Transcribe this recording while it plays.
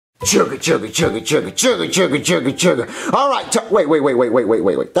Chugga, chugga, chugga, chugga, chugga, chugga, chugga, chugga. All right,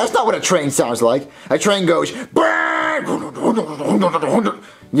 wait. That's not what a train sounds like. A train goes, yeah,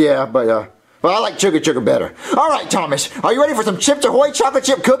 but I like chugga, chugga better. All right, Thomas, are you ready for some Chips Ahoy chocolate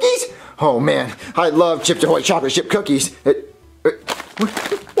chip cookies? Oh, man, I love Chips Ahoy chocolate chip cookies.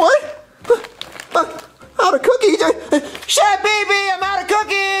 What? Out of cookies? Chef Baby, I'm out of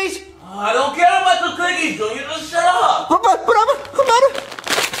cookies! I don't care about the cookies, Junior. Just shut up. But I'm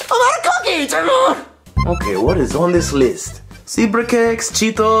out of cookies! Okay, what is on this list? Zebra cakes,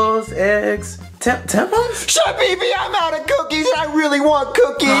 Cheetos, eggs, tampons? Chef Baby, I'm out of cookies and I really want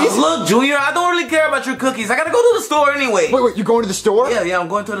cookies! Look, Junior, I don't really care about your cookies. I gotta go to the store anyway. Wait, you going to the store? Yeah, I'm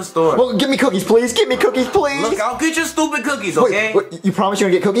going to the store. Well, give me cookies, please. Give me cookies, please. Look, I'll get you stupid cookies, okay? Wait, you promise you're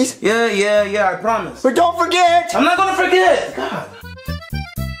gonna get cookies? Yeah, I promise. But don't forget! I'm not gonna forget! God.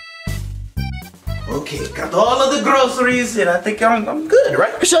 Okay, got all of the groceries, and I think I'm good,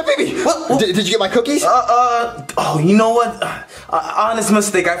 right? Chef Baby! What? Did you get my cookies? Oh, you know what? Honest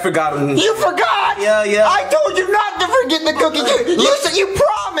mistake, I forgot them. You forgot? Yeah. I told you not to forget the cookies. You said you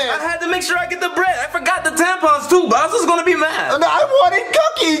promised. I had to make sure I get the bread. I forgot the tampons too. Boss is gonna be mad. No, I wanted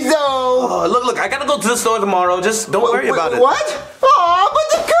cookies though. Look, I gotta go to the store tomorrow. Just don't worry about it. What? Aw, but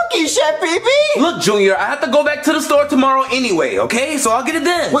the cookies, Chef Baby. Look, Junior, I have to go back to the store tomorrow anyway, okay? So I'll get it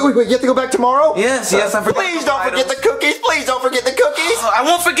then. Wait, you have to go back tomorrow? Yes, I forgot. Please don't forget the cookies. Please don't forget the cookies. I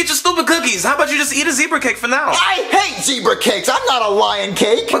won't forget your stupid cookies. How about you just eat a zebra cake for now? I hate zebra cakes. I'm not a lion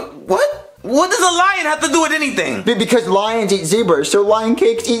cake. What? What does a lion have to do with anything? Because lions eat zebras, so lion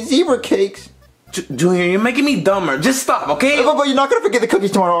cakes eat zebra cakes. Junior, you're making me dumber. Just stop, okay? But you're not going to forget the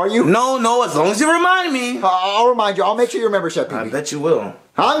cookies tomorrow, are you? No, as long as you remind me. I'll remind you. I'll make sure you remember, Chef Baby. I bet you will.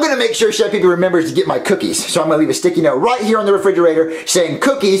 I'm going to make sure Chef Baby remembers to get my cookies. So I'm going to leave a sticky note right here on the refrigerator saying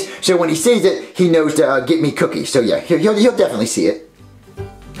cookies, so when he sees it, he knows to get me cookies. So yeah, he'll definitely see it.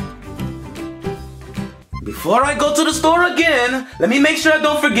 Before I go to the store again, let me make sure I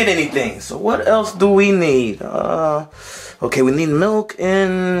don't forget anything. So what else do we need? Okay, we need milk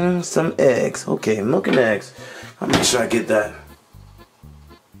and some eggs. Okay, milk and eggs. I'll make sure I get that.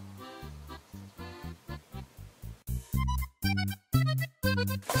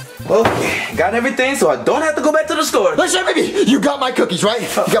 Okay, got everything so I don't have to go back to the store. Listen, baby, you got my cookies, right?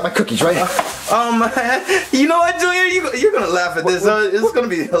 You got my cookies, right? You know what, Junior? You're gonna laugh at this. It's gonna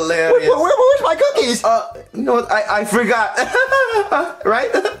be hilarious. Where's my cookies? You know what? I forgot.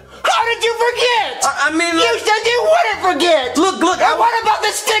 Right? How did you forget? I mean, you said you wouldn't forget. Look. And what about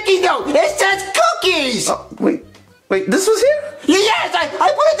the sticky note? It says cookies. Wait, this was here? Yes, I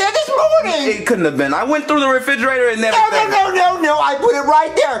put it there this morning. It couldn't have been. I went through the refrigerator and everything. No, I put it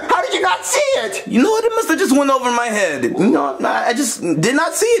right there. How did you not see it? You know what? It must have just went over my head. You know, I just did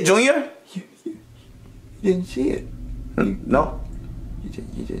not see it, Junior. You didn't see it? No. You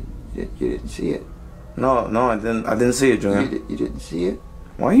didn't see it? No, I didn't see it, Junior. You didn't see it?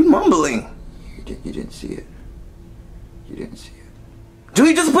 Why are you mumbling? You didn't see it. You didn't see it.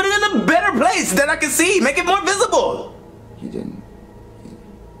 Junior, just put it in a better place that I can see. Make it more visible. He didn't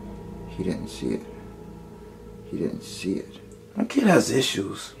see it. He didn't see it. My kid has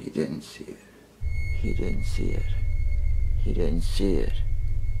issues. He didn't see it. He didn't see it. He didn't see it.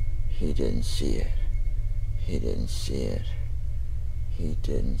 He didn't see it. He didn't see it. He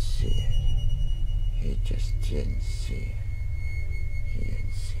didn't see it. He just didn't see it. He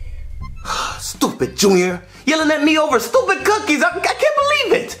didn't see it. Stupid Junior. Yelling at me over stupid cookies. I can't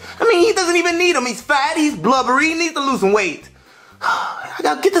believe it. I mean, he doesn't even need them. He's fat. He's blubbery. He needs to lose some weight. I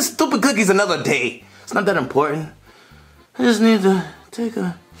gotta get the stupid cookies another day. It's not that important. I just need to take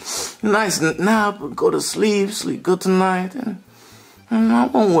a nice nap, go to sleep good tonight, and I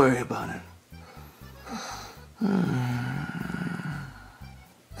won't worry about it.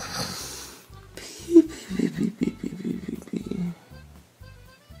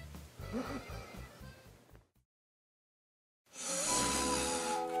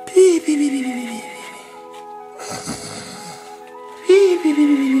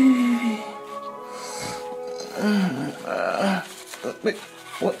 Wait,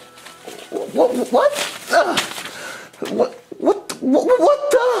 what? What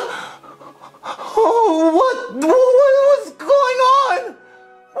the? Oh, what's going on?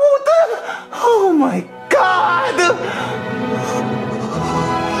 What the? Oh my God!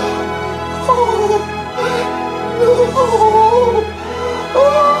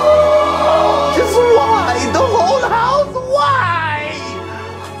 Just why? The whole house? Why?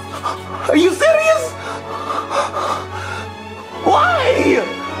 Are you serious? Why?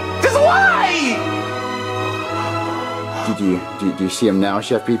 Just why? Do you see him now,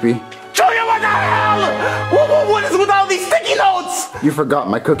 Chef Pee-Pee? Junior, what the hell? What is with all these sticky notes? You forgot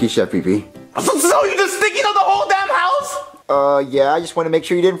my cookie, Chef Pee-Pee. So you just sticky note the whole damn house? Yeah, I just want to make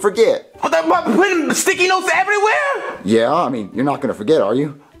sure you didn't forget. But I'm putting sticky notes everywhere? Yeah, I mean, you're not gonna forget, are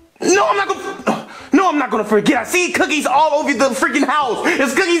you? No, I'm not gonna forget. I see cookies all over the freaking house.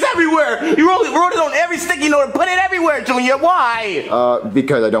 There's cookies everywhere. You wrote it on every sticky note and put it everywhere, Junior. Why?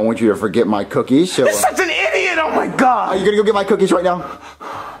 Because I don't want you to forget my cookies, so... You're such an idiot, oh my God. Are you gonna go get my cookies right now?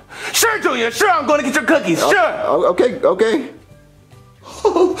 Sure, Junior, sure, I'm gonna get your cookies, sure. Okay.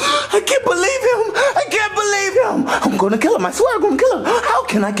 I can't believe him. I can't believe him. I'm gonna kill him. I swear I'm gonna kill him. How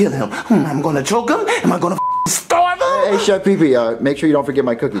can I kill him? I'm gonna choke him? Am I gonna starve him? Hey, Chef Pee-Pee, make sure you don't forget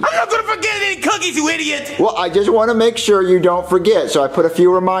my cookies. I'm not gonna forget any cookies, you idiot. Well, I just want to make sure you don't forget, so I put a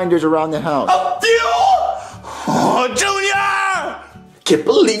few reminders around the house. A few? Oh, Junior! Can't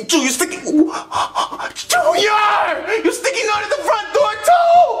believe Junior sticking... Junior! You're sticking out at the front door,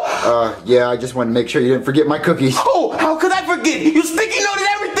 too! Yeah, I just want to make sure you didn't forget my cookies. Oh, how could I forget? You sticking out at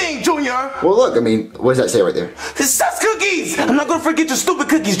everything, Junior! Well, look, I mean, what does that say right there? It says cookies! I'm not gonna forget your stupid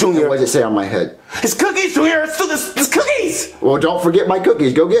cookies, Junior. What does it say on my head? It's cookies, Junior! It's cookies! Well, don't forget my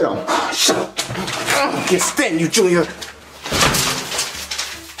cookies. Go get them. Shut up. I can't stand you, Junior.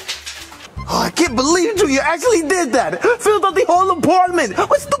 Oh, I can't believe Junior actually did that. Filled up the whole apartment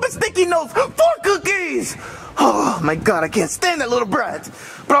with stupid sticky notes for cookies. Oh my God, I can't stand that little brat.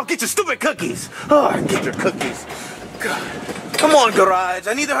 But I'll get your stupid cookies. Oh, I'll get your cookies. God. Come on, garage.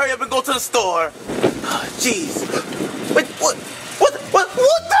 I need to hurry up and go to the store. Oh, jeez. Wait, what the?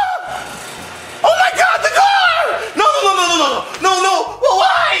 Oh my God, the car! No. Well,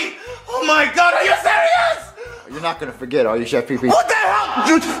 why? Oh my God, are you serious? You're not going to forget, are you, Chef Pee-Pee? What the hell?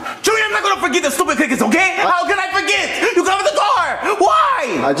 Junior, I'm not gonna forget the stupid cookies, okay? How can I forget? You got in the car.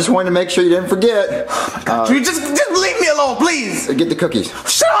 Why? I just wanted to make sure you didn't forget. Junior, just leave me alone, please. Get the cookies.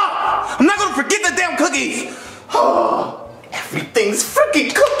 Shut up! I'm not gonna forget the damn cookies. Oh, everything's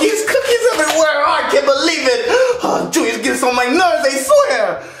freaking cookies everywhere. Oh, I can't believe it. Oh, Junior's getting on my nerves, I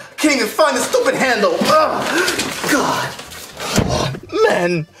swear. I can't even find the stupid handle. Oh, God. Oh,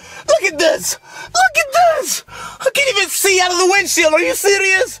 man. Look at this! Look at this! I can't even see out of the windshield. Are you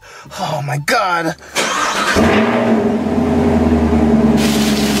serious? Oh my God.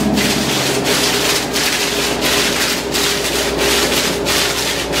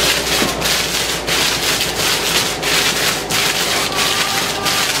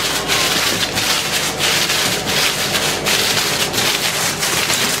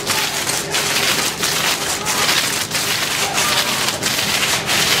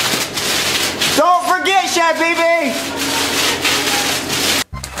 Don't forget, Chef Pee-Pee!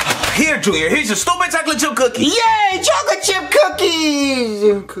 Here, Junior, here's your stupid chocolate chip cookie. Yay! Chocolate chip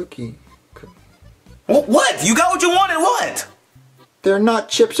cookies! Cookie. What? You got what you wanted, what? They're not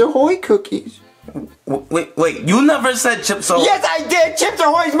Chips Ahoy cookies. Wait, you never said Chips Ahoy. Yes, I did! Chips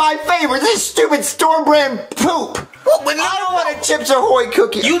Ahoy's my favorite! This stupid store brand poop! Well, but I don't want a Chips Ahoy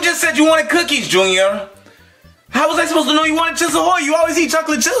cookie! You just said you wanted cookies, Junior. How was I supposed to know you wanted Chips Ahoy? You always eat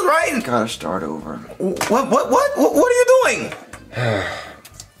chocolate chips, right? Gotta start over. What are you doing?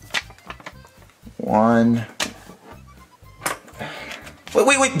 1.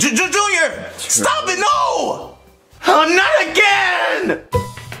 Wait, Junior! Stop it, no! Oh, not again!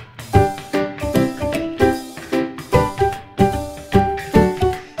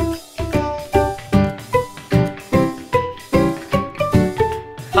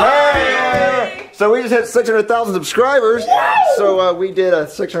 So we just hit 600,000 subscribers. So we did a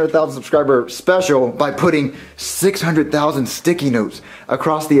 600,000 subscriber special by putting 600,000 sticky notes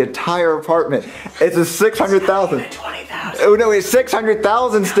across the entire apartment. It's a 600,000. 20,000. Oh no, it's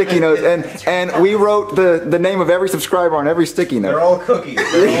 600,000 sticky notes, and we wrote the name of every subscriber on every sticky note. They're all cookies.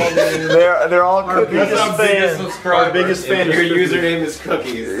 They're all cookies. Our biggest fan. Your username is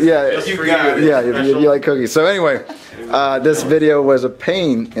cookies. Yeah, Just for you. yeah, you like cookies. So anyway, this video was a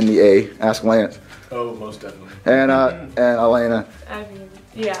pain in the A. Ask Lance. Oh, most definitely. And Elena. I mean,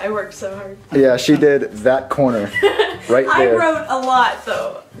 yeah, I worked so hard. Yeah, she did that corner right there. I wrote a lot,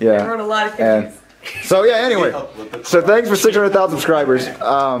 though. Yeah. I wrote a lot of And cookies. so yeah, anyway. So thanks for 600,000 subscribers.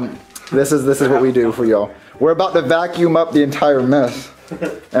 This is what we do for y'all. We're about to vacuum up the entire mess,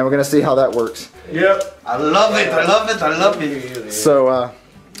 and we're gonna see how that works. Yep. I love it. So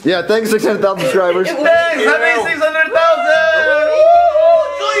yeah, thanks 600,000 subscribers. Thanks, I made 600,000.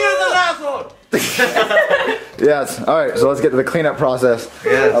 Junior's an asshole. Yes. All right. So let's get to the cleanup process.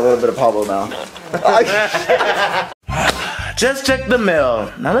 Yes. A little bit of Pablo now. Just check the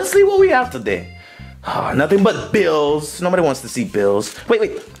mail. Now let's see what we have today. Oh, nothing but bills. Nobody wants to see bills.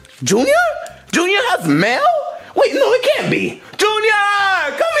 Wait. Junior? Junior has mail? Wait, no, it can't be. Junior,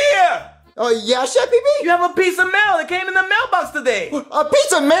 come here. Oh, yeah, Chef PB? You have a piece of mail that came in the mailbox today. A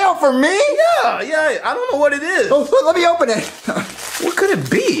piece of mail for me? Yeah, I don't know what it is. Oh, let me open it. What could it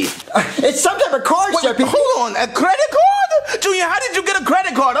be? It's some type of card, Chef PB. Hold on, a credit card? Junior, how did you get a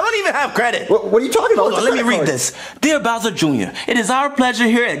credit card? I don't even have credit. What are you talking about? Hold on, let me read this. Dear Bowser Jr., it is our pleasure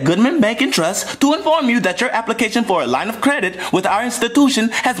here at Goodman Bank and Trust to inform you that your application for a line of credit with our institution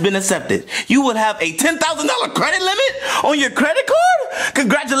has been accepted. You will have a $10,000 credit limit on your credit card?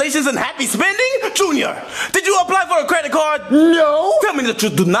 Congratulations and happy spending? Junior, did you apply for a credit card? No. Tell me the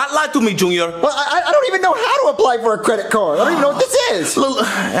truth. Do not lie to me, Junior. Well, I don't even know how to apply for a credit card. I don't even know what this is. Look,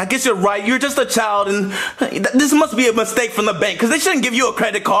 I guess you're right. You're just a child, and this must be a mistake from the bank, because they shouldn't give you a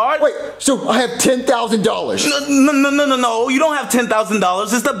credit card. Wait, so I have $10,000? No. You don't have $10,000.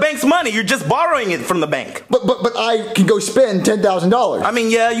 It's the bank's money. You're just borrowing it from the bank. But I can go spend $10,000. I mean,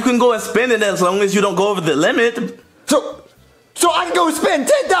 yeah, you can go and spend it as long as you don't go over the limit. So I can go spend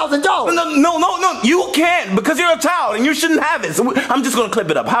 $10,000? No, you can't, because you're a child and you shouldn't have it. So I'm just gonna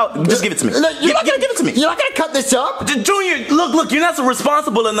clip it up. Just give it to me. You're not gonna give it to me. You're not gonna cut this up? Junior, look, you're not so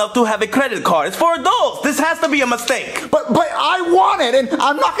responsible enough to have a credit card. It's for adults. This has to be a mistake. But I want it, and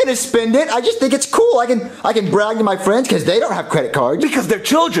I'm not gonna spend it. I just think it's cool. I can brag to my friends because they don't have credit cards. Because they're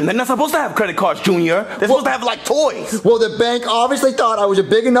children. They're not supposed to have credit cards, Junior. They're supposed to have like toys. Well, the bank obviously thought I was a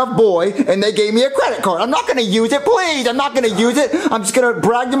big enough boy, and they gave me a credit card. I'm not gonna use it, please. I'm not gonna use it. I'm just gonna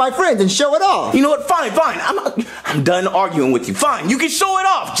brag to my friends and show it off. You know what? Fine. I'm done arguing with you. Fine, you can show it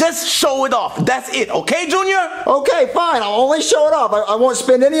off. Just show it off. That's it, okay, Junior? Okay, fine. I'll only show it off. I won't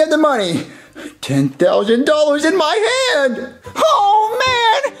spend any of the money. $10,000 in my hand. Oh,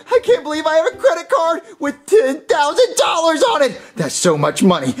 man. I can't believe I have a credit card with $10,000 on it. That's so much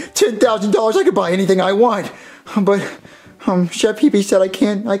money. $10,000. I could buy anything I want. But Chef Pee-Pee said I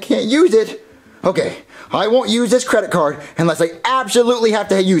can't use it. Okay, I won't use this credit card unless I absolutely have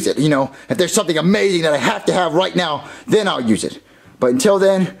to use it. You know, if there's something amazing that I have to have right now, then I'll use it. But until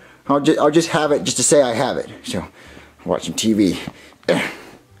then, I'll just have it just to say I have it. So, watch some TV.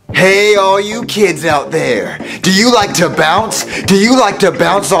 Hey, all you kids out there. Do you like to bounce? Do you like to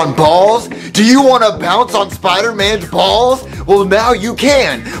bounce on balls? Do you want to bounce on Spider-Man's balls? Well, now you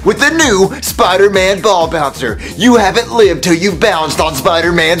can with the new Spider-Man Ball Bouncer. You haven't lived till you've bounced on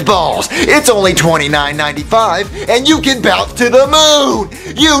Spider-Man's balls. It's only $29.95 and you can bounce to the moon.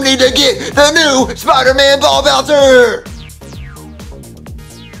 You need to get the new Spider-Man Ball Bouncer.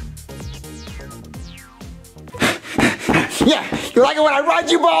 Yeah, you like it when I ride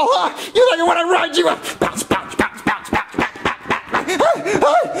you, ball, huh? You like it when I ride you? Bounce, bounce, bounce, bounce, bounce, bounce, bounce.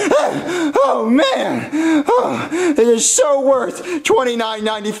 Oh, man. Oh, it is so worth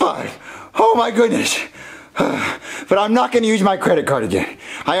 $29.95. Oh, my goodness. But I'm not going to use my credit card again.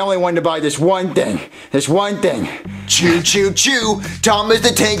 I only wanted to buy this one thing. This one thing. Choo, choo, choo. Thomas the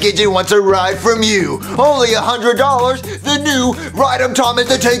Tank Engine wants a ride from you. Only $100. The new Ride 'em Thomas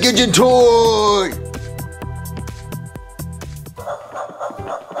the Tank Engine toy.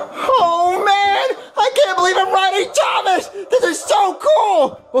 Oh, man! I can't believe I'm riding Thomas! This is so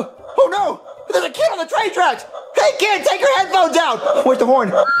cool! Oh, no! There's a kid on the train tracks! Hey, kid, take your headphones out! Where's the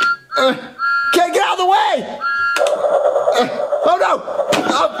horn? Kid, get out of the way! Oh, no!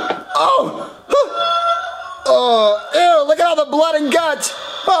 Ew, look at all the blood and guts!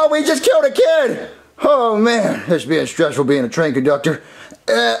 Oh, we just killed a kid! Oh, man, this is being stressful being a train conductor.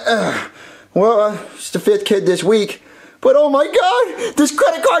 Well, it's the 5th kid this week. But oh my God, this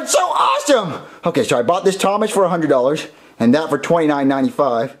credit card's so awesome! Okay, so I bought this Thomas for $100 and that for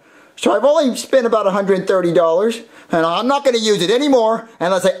 $29.95. So I've only spent about $130 and I'm not going to use it anymore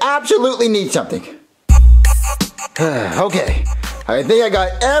unless I absolutely need something. Okay, I think I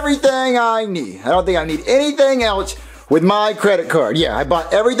got everything I need. I don't think I need anything else with my credit card. Yeah, I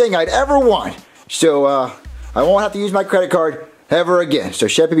bought everything I'd ever want. So I won't have to use my credit card ever again. So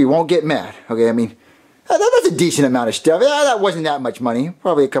Chef Pee-Pee won't get mad. Okay, I mean, that's a decent amount of stuff. That wasn't that much money.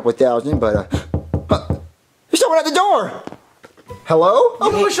 Probably a couple $1,000, but there's someone at the door. Hello?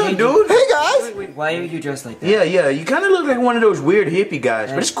 Oh, what's up, dude? Hey, guys. Wait, why are you dressed like that? Yeah, you kind of look like one of those weird hippie guys,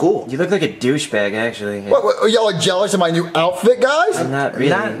 but it's cool. You look like a douchebag, actually. What, y'all are jealous of my new outfit, guys? Not really.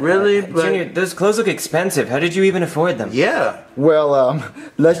 Not really, but... Junior, those clothes look expensive. How did you even afford them? Yeah. Well,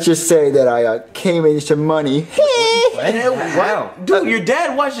 let's just say that I came in some money. What? How? Dude, your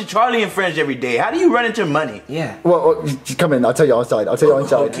dad watches Charlie and Friends every day. How do you run into money? Yeah. Well, just come in. I'll tell you outside.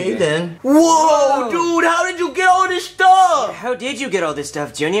 Okay, then. Whoa, dude, how did you get all this stuff? How did you get all this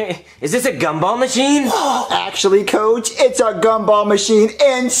stuff, Junior? Is this a gumball machine? Actually, Coach, it's a gumball machine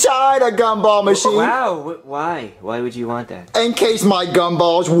inside a gumball machine. Wow, why? Why would you want that? In case my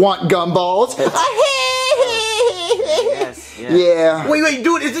gumballs want gumballs. Yes. Yeah. Wait,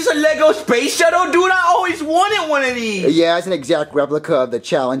 dude, is this a Lego space shuttle? Dude, I always wanted one of these. Yeah, it's an exact replica of the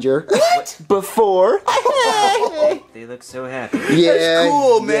Challenger. What? Before. They look so happy. Yeah. That's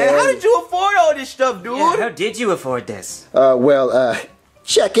cool, man. yeah. How did you afford all this stuff, dude? Yeah, how did you afford this?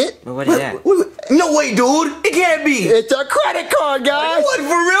 Check it. Well, what is that? No way, dude. It can't be. It's a credit card, guys. What, for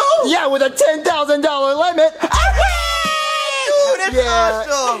real? Yeah, with a $10,000 limit. Dude, that's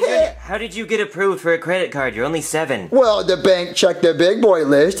awesome. How did you get approved for a credit card? You're only 7. Well, the bank checked the big boy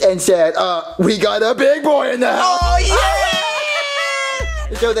list and said, we got a big boy in the house. Oh, yeah.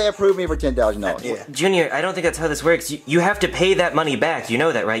 So they approved me for $10,000. Yeah. Junior, I don't think that's how this works. You have to pay that money back. You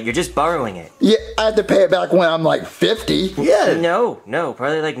know that, right? You're just borrowing it. Yeah, I have to pay it back when I'm like 50. Yeah. No,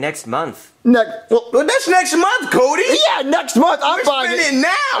 probably like next month. Well, that's next month, Cody. Yeah, next month I'm buying Spend it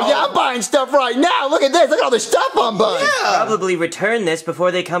now. Yeah, I'm buying stuff right now. Look at this. Look at all the stuff I'm buying. Yeah. Probably return this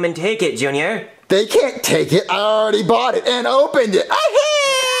before they come and take it, Junior. They can't take it. I already bought it and opened it. I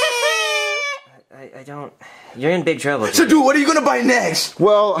don't... You're in big trouble. So, dude, what are you gonna buy next?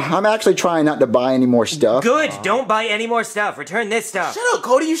 Well, I'm actually trying not to buy any more stuff. Good. Don't buy any more stuff. Return this stuff. Shut up,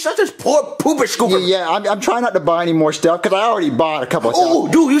 Cody. You such a poor pooper scooper. Yeah, I'm trying not to buy any more stuff because I already bought a couple of Oh,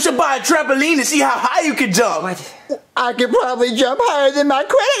 stuff. dude, you should buy a trampoline to see how high you can jump. What? I could probably jump higher than my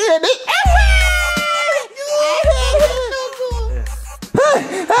credit limit.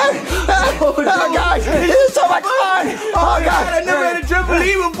 Oh, guys, this is so much fun. Oh, God. I never had a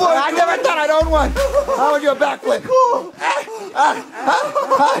trampoline before. I never thought I'd own one. I would do a backflip.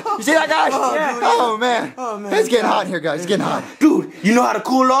 You see that, guys? Oh, man. It's getting hot in here, guys. It's getting hot. Dude, you know how to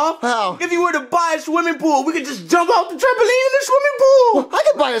cool off? How? If you were to buy a swimming pool, we could just jump off the trampoline in the swimming pool. I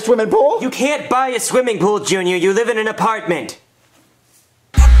could buy a swimming pool. You can't buy a swimming pool, Junior. You live in an apartment.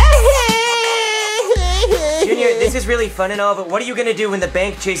 Junior, this is really fun and all, but what are you gonna do when the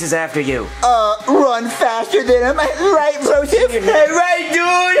bank chases after you? Run faster than him. Right, Joseph? Right,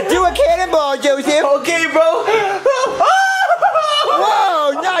 dude. Do a cannonball, Joseph. Okay, bro.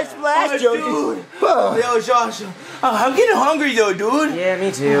 Whoa, nice splash, Joseph. Dude. Whoa. Yo, Josh, I'm getting hungry though, dude. Yeah,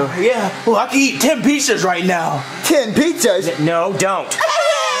 me too. Yeah, well, I can eat 10 pizzas right now. 10 pizzas. No, don't.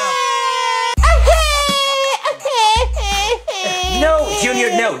 No, Junior,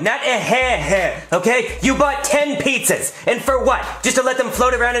 no, not a hair, okay? You bought 10 pizzas, and for what? Just to let them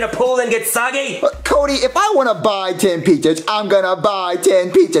float around in a pool and get soggy? Cody, if I want to buy 10 pizzas, I'm gonna buy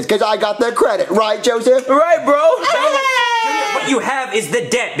 10 pizzas because I got the credit, right, Joseph? Right, bro. Junior, what you have is the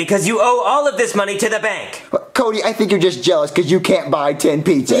debt because you owe all of this money to the bank. Cody, I think you're just jealous because you can't buy 10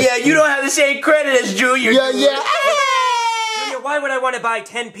 pizzas. Yeah, you don't have the same credit as Junior. Yeah, dude. yeah. Junior, why would I want to buy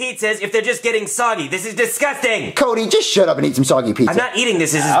 10 pizzas if they're just getting soggy? This is disgusting. Cody, just shut up and eat some soggy pizza. I'm not eating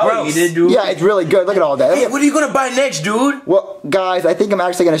this. This is I'll gross. eat it, dude. Yeah, it's really good. Look at all that. Hey, what are you gonna buy next, dude? Well, guys, I think I'm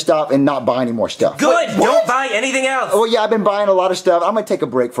actually gonna stop and not buy any more stuff. Good. Don't buy anything else. Oh yeah, I've been buying a lot of stuff. I'm gonna take a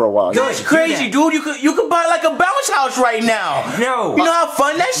break for a while. Good. That's crazy, dude. You could buy like a bounce house right now. No. You know how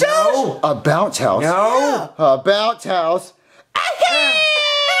fun that sounds? A bounce house. No. A bounce house.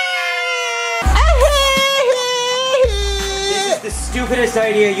 This is the stupidest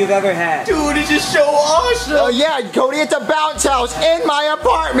idea you've ever had. Dude, this is so awesome. Oh yeah, Cody, it's a bounce house in my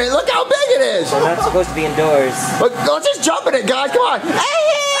apartment. Look how big it is. I'm not supposed to be indoors. Let's just jump in it, guys. Come on.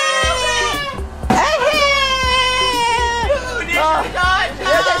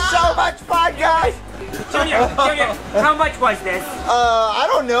 This is so much fun, guys. Junior, how much was this? I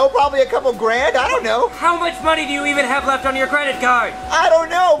don't know. Probably a couple grand. I don't know. How much money do you even have left on your credit card? I don't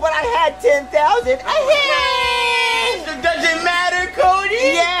know, but I had 10,000. Does it matter, Cody?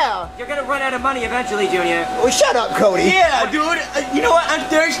 Yeah. You're gonna run out of money eventually, Junior. Well, shut up, Cody. Yeah, dude. You know what? I'm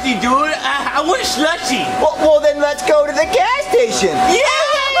thirsty, dude. I want a slushy. Well, then let's go to the gas station. Yeah.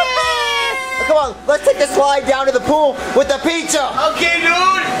 Come on, let's take the slide down to the pool with the pizza. Okay,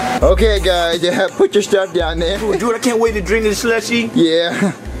 dude. Okay, guys, yeah, put your stuff down there. Dude, I can't wait to drink this slushy.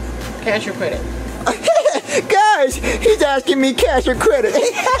 Yeah. Cash or credit? Guys, he's asking me cash or credit.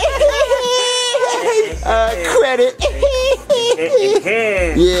 Credit.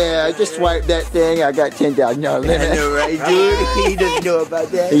 Yeah, I just swiped that thing. I got $10,000 limit. I know, right, dude? He doesn't know about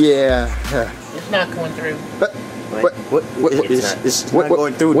that. Yeah. It's not going through. It's not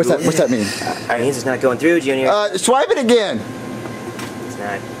going through. What's dude. that? What's that mean? It means it's not going through, Junior. Swipe it again. It's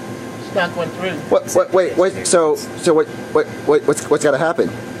not. It's not going through. Wait. So what's got to happen?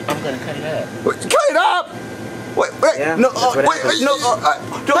 I'm gonna cut it up. Cut it up. Wait. Yeah, No. that's what happens.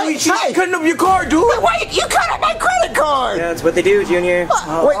 Don't she's cutting up your car, dude. Wait, you cut up my credit card. Yeah, that's what they do, Junior.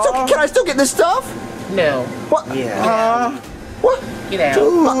 Wait, so can I still get this stuff? No. What? Yeah. What? Get out.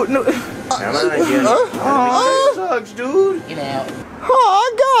 Dude, no. Come on, Junior. shucks, dude. Get out.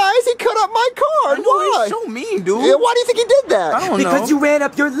 Guys, he cut up my card. Why? He's so mean, dude. Yeah, why do you think he did that? I don't know. Because you ran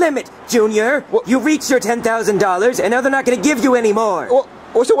up your limit, Junior. You reached your $10,000, and now they're not going to give you any more.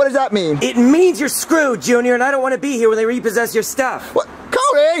 Well, so what does that mean? It means you're screwed, Junior, and I don't want to be here when they repossess your stuff. What?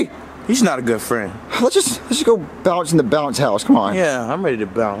 Cody! He's not a good friend. Let's just go bounce in the bounce house. Come on. Yeah, I'm ready to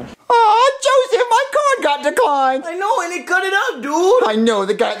bounce. Joseph, my card got declined. I know, and he cut it up, dude. I know,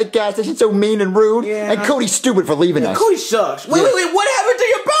 the guy at the gas station's so mean and rude. Yeah. And Cody's stupid for leaving us. Cody sucks. Wait, what happened to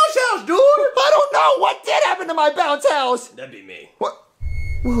your bounce house, dude? I don't know. What did happen to my bounce house? That'd be me. What?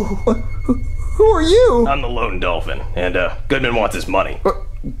 Who are you? I'm the lone dolphin, and Goodman wants his money.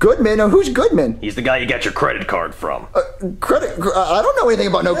 Goodman? Who's Goodman? He's the guy you got your credit card from. Credit? I don't know anything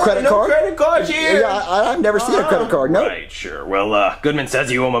about no credit card. No credit cards here. Yeah, I've never seen a credit card. No. Right, sure. Well, Goodman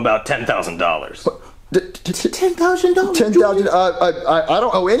says you owe him about $10,000. $10,000. 10,000. I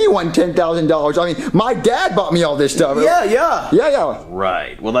don't owe anyone $10,000. I mean, my dad bought me all this stuff. Yeah.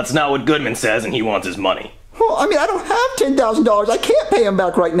 Right. Well, that's not what Goodman says, and he wants his money. Well, I mean, I don't have $10,000. I can't pay him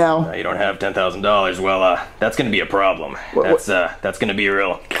back right now. You don't have $10,000. Well, that's going to be a problem. That's going to be a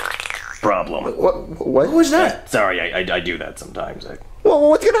real problem. What was that? Sorry, I do that sometimes. Well,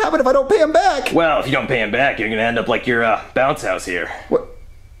 what's going to happen if I don't pay him back? Well, if you don't pay him back, you're going to end up like your bounce house here. What?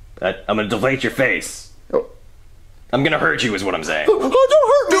 I'm going to deflate your face. Oh. I'm going to hurt you is what I'm saying. Oh, don't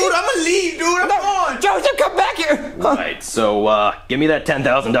hurt me. Dude, I'm gonna leave, dude. I'm gone. Joseph, come back here. Right, so give me that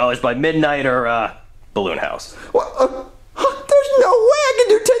 $10,000 by midnight or balloon house. There's no way I can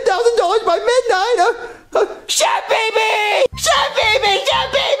do $10,000 by midnight. Chef baby! Chef baby!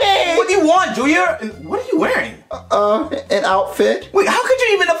 Chef baby! What do you want, Junior? And what are you wearing? An outfit. Wait, how could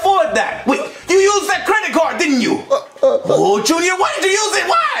you even afford that? Wait, you used that credit card, didn't you? Oh, Junior, why did you use it?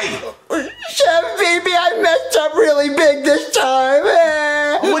 Why? Chef baby, I messed up really big this time.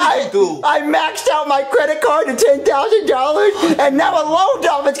 What did you do? I maxed out my credit card to $10,000, and now a loan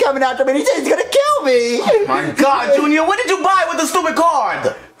dolphin's coming after me. And he says he's gonna kill me. Oh my God, Junior, what did you buy with the stupid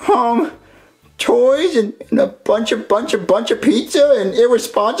card? Toys and a bunch of pizza and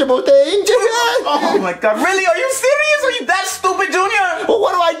irresponsible things. Oh my God, really? Are you serious? Are you that stupid, Junior? Well,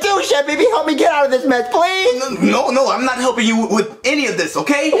 what do I do, Chef baby? Help me get out of this mess, please. No, I'm not helping you with any of this,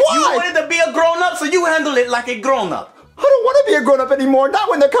 okay? Why? You wanted to be a grown-up, so you handle it like a grown-up. I don't want to be a grown-up anymore, not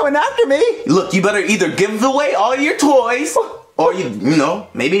when they're coming after me. Look, you better either give away all your toys, or you know,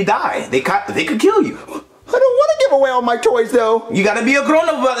 maybe die. They could kill you. I don't want to give away all my toys, though. You gotta be a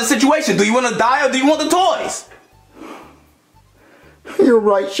grown-up about the situation. Do you want to die or do you want the toys? You're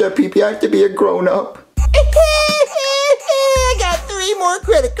right, Chef Pee-Pee. I have to be a grown-up. I got 3 more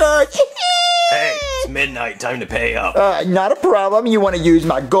credit cards. Hey, it's midnight. Time to pay up. Not a problem. You want to use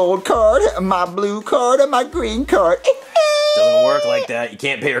my gold card, my blue card, or my green card? Doesn't work like that. You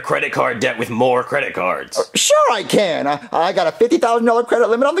can't pay your credit card debt with more credit cards. Sure I can. I got a $50,000 credit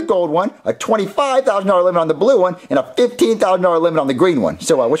limit on the gold one, a $25,000 limit on the blue one, and a $15,000 limit on the green one.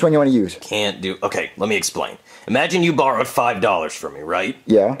 So which one you want to use? Can't do... Okay, let me explain. Imagine you borrowed $5 from me, right?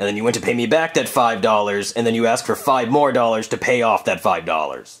 Yeah. And then you went to pay me back that $5, and then you asked for $5 more to pay off that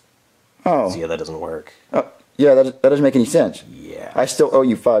 $5. Oh. So yeah, that doesn't work. Yeah, that doesn't make any sense. Yeah. I still owe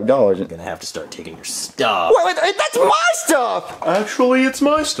you $5. You're gonna have to start taking your stuff. Wait, that's my stuff! Actually, it's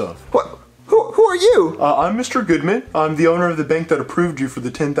my stuff. What? Who are you? I'm Mr. Goodman. I'm the owner of the bank that approved you for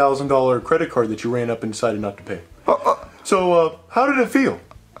the $10,000 credit card that you ran up and decided not to pay. So, how did it feel?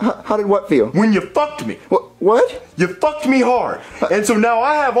 How did what feel? When you fucked me. What? You fucked me hard. And so now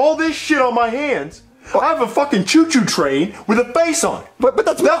I have all this shit on my hands. I have a fucking choo-choo train with a face on it. But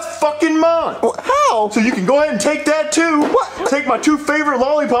that's fucking mine. How? So you can go ahead and take that too. What? Take my 2 favorite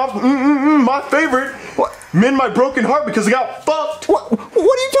lollipops. My favorite. What? Mend my broken heart because I got fucked. What are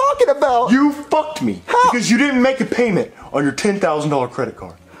you talking about? You fucked me. How? Because you didn't make a payment on your $10,000 credit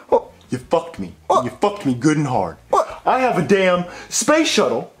card. What? You fucked me. What? You fucked me good and hard. What? I have a damn space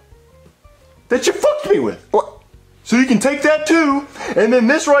shuttle that you fucked me with. What? So you can take that too, and then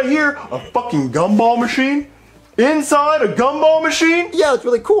this right here, a fucking gumball machine. Inside a gumball machine? Yeah, it's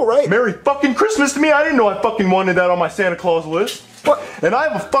really cool, right? Merry fucking Christmas to me. I didn't know I fucking wanted that on my Santa Claus list. What? And I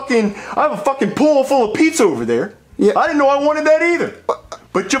have a fucking pool full of pizza over there. Yeah. I didn't know I wanted that either. What?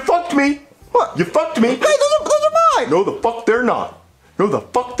 But you fucked me. What? You fucked me. Hey, those are mine! No, the fuck they're not. No, the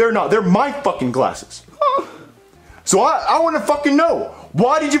fuck they're not. They're my fucking glasses. So I want to fucking know.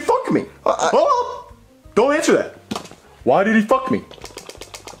 Why did you fuck me? Don't answer that. Why did he fuck me?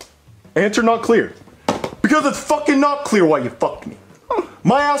 Answer not clear. Because it's fucking not clear why you fucked me.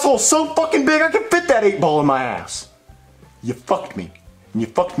 My asshole's so fucking big I can fit that 8-ball in my ass. You fucked me. And you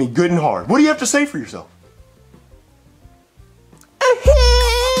fucked me good and hard. What do you have to say for yourself?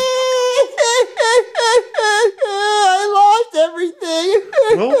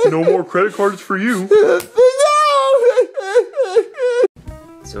 credit card is for you.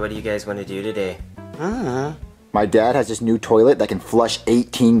 So what do you guys want to do today? My dad has this new toilet that can flush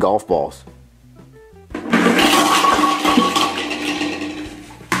 18 golf balls.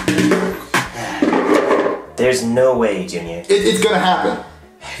 There's no way, Junior. It's gonna happen.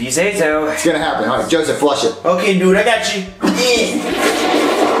 If you say so. It's gonna happen. All right, Joseph, flush it. Okay, dude, I got you.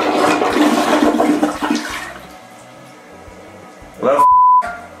 Well,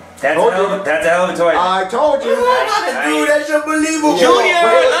 that's a hell of a toilet. I told you. Dude, that's unbelievable. Yeah. Junior,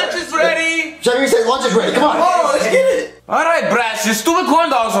 lunch is ready. Chevy said lunch is ready. Come on. Oh, let's get it. All right, Brass, your stupid corn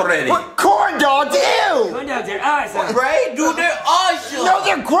dogs already. What? Corn dogs? Ew. Corn dogs are awesome. Right, dude, they're awesome. No,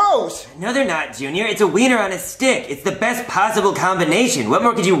 they're gross. No, they're not, Junior. It's a wiener on a stick. It's the best possible combination. What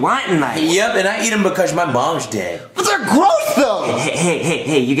more could you want in life? Yep, and I eat them because my mom's dead. But they're gross, though.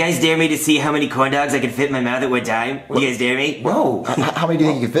 Hey, you guys dare me to see how many corn dogs I can fit in my mouth at one time? You guys dare me? Whoa. How many do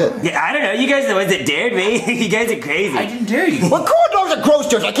you think you can fit? Yeah, I don't know. You guys are the ones that dared me. You guys are crazy. I didn't dare you. Well, corn dogs are gross,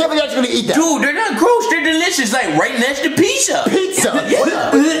 Josh. I can't believe you're gonna eat that. Dude, they're not gross. They're delicious. Like right next to pizza. Pizza?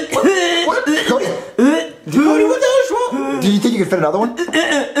 Yeah. What? Cody? Cody, what the hell's wrong? Do you think you can fit another one?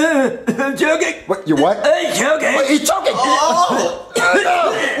 I'm joking. What? You what? I'm joking. What, he's choking. Oh,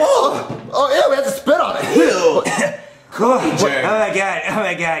 ew, he has to spit on it. Ew. Cool. Oh my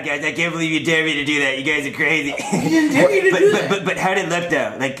god, guys! I can't believe you dare me to do that. You guys are crazy. But how did it look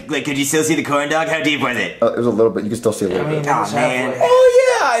though? Like, could you still see the corn dog? How deep was it? It was a little bit. You can still see a little bit. Oh man. Oh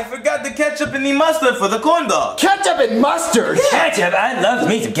yeah, I forgot the ketchup and the mustard for the corn dog. Ketchup and mustard. Ketchup. I love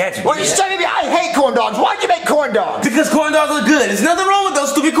me some ketchup. Well, you said me. I hate corn dogs. Why'd you make corn dogs? Because corn dogs are good. There's nothing wrong with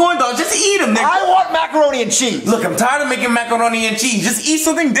those stupid corn dogs. Just eat them. I want macaroni and cheese. Look, I'm tired of making macaroni and cheese. Just eat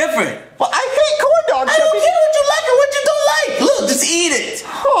something different. Well, I hate corn dogs. I don't care what you like or what you don't like. Look, just eat it.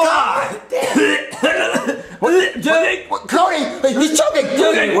 Oh. God damn. What, Cody, he's choking.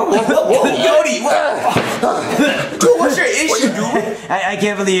 Cody, dude, what's your issue, dude? I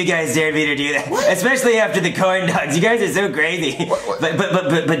can't believe you guys dared me to do that. Especially after the corn dogs. You guys are so crazy.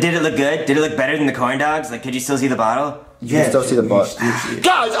 But did it look good? Did it look better than the corn dogs? Like, could you still see the bottle? You can still see the butt.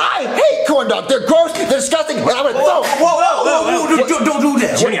 Guys, I hate corn dogs. They're gross. They're disgusting. I'm gonna throw. Whoa, don't do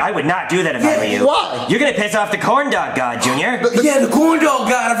that. Junior, I would not do that if I were you. Why? You're gonna piss off the corn dog god, Junior. Yeah, the corn dog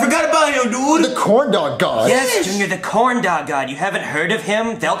god. I forgot about him, dude. The corn dog god. Yes, Junior, the corn dog god. You haven't heard of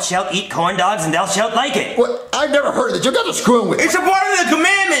him? Thou shalt eat corn dogs and thou shalt like it. What? I've never heard of this. You guys are screwing with me. It's a part of the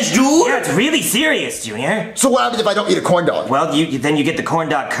commandments, dude. Yeah, it's really serious, Junior. So what happens if I don't eat a corn dog? Well, then you get the corn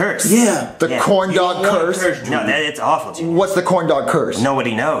dog curse. Yeah. The corn dog curse? No, it's awful, Junior. What's the corn dog curse?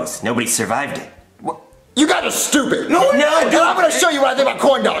 Nobody knows. Nobody survived it. You guys are stupid. No, and I'm gonna show you what I think about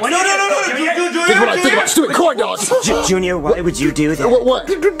corn dogs. No, This is what I think about stupid corn dogs. Junior, why would you do that? What?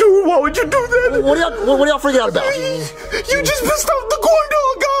 Dude, why would you do that? What are y'all freaking out about? You just pissed off the corn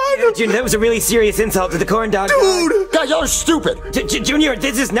dog god. Junior, that was a really serious insult to the corn dog. Dude. Guys, y'all are stupid. Junior,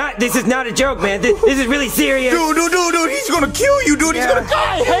 this is not a joke, man. This is really serious. Dude, he's gonna kill you, dude. He's gonna.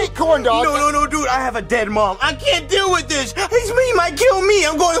 I hate corn dogs. No, dude. I have a dead mom. I can't deal with this. He might kill me.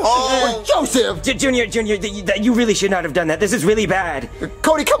 I'm going home. Joseph. Junior, you really should not have done that. This is really bad.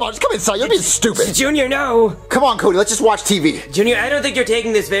 Cody, come on, just come inside. You're being stupid. Junior, no. Come on, Cody, let's just watch TV. Junior, I don't think you're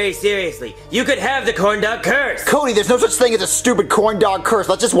taking this very seriously. You could have the corn dog curse. Cody, there's no such thing as a stupid corn dog curse.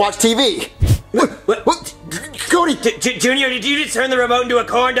 Let's just watch TV. What? Cody. Junior, did you just turn the remote into a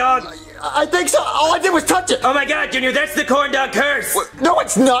corn dog? I think so. All I did was touch it. Oh my god, Junior, that's the corn dog curse. No,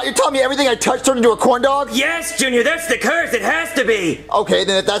 it's not. You're telling me everything I touched turned into a corn dog? Yes, Junior, that's the curse. It has to be. Okay,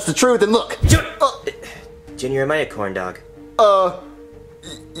 then if that's the truth, then look. Junior, am I a corn dog?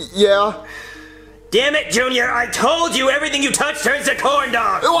 Yeah. Damn it, Junior! I told you everything you touch turns to corn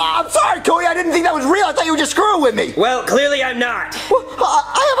dog! Well, I'm sorry, Cody. I didn't think that was real. I thought you were just screwing with me. Well, clearly I'm not. Well,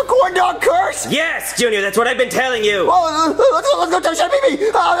 I have a corn dog curse. Yes, Junior, that's what I've been telling you. Well, let's go tell Chef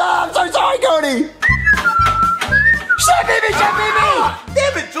Pee-Pee. I'm so sorry, Cody. Chef Pee-Pee, Chef Pee-Pee!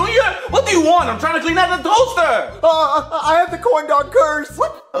 Damn it, Junior! What do you want? I'm trying to clean out the toaster! I have the corn dog curse.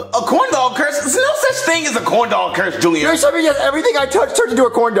 What? A corn dog curse? There's no such thing as a corn dog curse, Junior. You're showing me everything I touch turns into a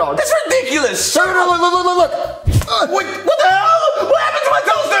corn dog. That's ridiculous! Look. What the hell? What happened to my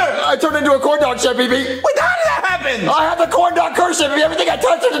toaster? I turned into a corn dog, Chef Pee-Pee. Wait, how did that happen? I have the corn dog curse, Chef Pee-Pee. Everything I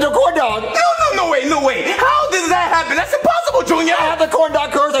touch turns into a corn dog. No way. How did that happen? That's impossible, Junior. I have the corn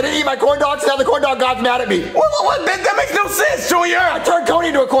dog curse. I didn't eat my corn dogs. Now the corn dog god's mad at me. What? That makes no sense, Junior. I turned Cody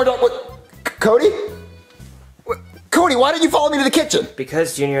into a corn dog. What? Cody? Cody, why did you follow me to the kitchen?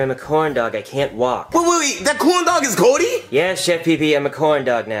 Because, Junior, I'm a corn dog. I can't walk. Wait. That corn dog is Cody? Yes, Chef Pee-Pee, I'm a corn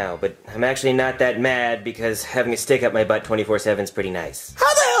dog now, but I'm actually not that mad because having a stick up my butt 24/7 is pretty nice.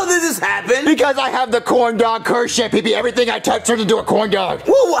 How the hell hell did this happen? Because I have the corn dog curse, Chef Pee Pee. Everything I touch turns into a corn dog.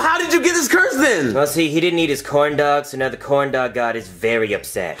 Whoa, how did you get this curse then? Well, see, he didn't eat his corn dog, so now the corn dog god is very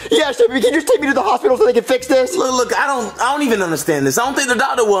upset. Yeah, Chef Pee Pee, can you just take me to the hospital so they can fix this? Look, I don't even understand this. I don't think the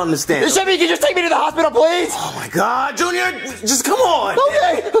doctor will understand. Chef Pee Pee, can you just take me to the hospital, please? Oh my God, Junior, just come on.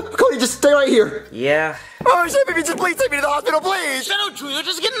 Okay, Cody, just stay right here. Yeah. Oh, Chef Pee Pee, just please take me to the hospital, please. Shut up, Junior,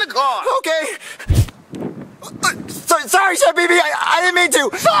 just get in the car. Okay. Sorry, Chef Pee Pee, I didn't mean to.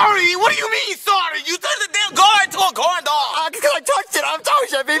 Sorry? What do you mean sorry? You turned the damn car into a corn dog. Because I touched it. I'm sorry,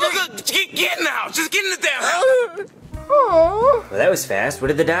 Chef Pee Pee. Get in the house. Just get in the damn house. Oh. Well, that was fast. What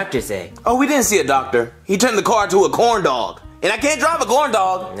did the doctor say? Oh, we didn't see a doctor. He turned the car into a corn dog. And I can't drive a corn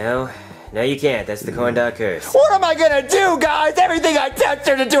dog. No, you can't. That's the corn dog curse. What am I gonna do, guys? Everything I touch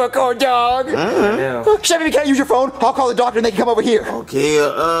turned into a corn dog. No. Chef Pee Pee, can I use your phone? I'll call the doctor and they can come over here. Okay,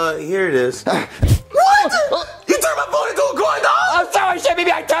 here it is. What? You turned my phone into a corn dog? I'm sorry, Chef Pee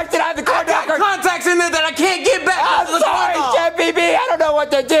Pee, I touched it. I have the corn dog. I got contacts in there that I can't get back. I'm sorry, Chef Pee Pee. I don't know what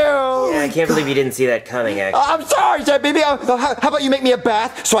to do. Yeah, I can't believe you didn't see that coming, actually. I'm sorry, Chef Pee Pee. How about you make me a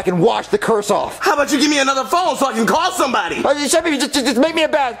bath so I can wash the curse off? How about you give me another phone so I can call somebody? Chef Pee Pee, just make me a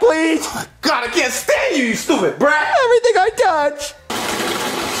bath, please. God, I can't stand you, you stupid brat. Everything I touch.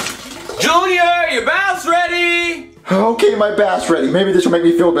 Junior, your bath's ready. Okay, my bath's ready. Maybe this will make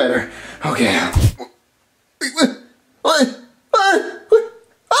me feel better. Okay.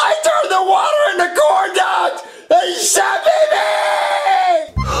 I turned the water into corn dogs! Chef Pee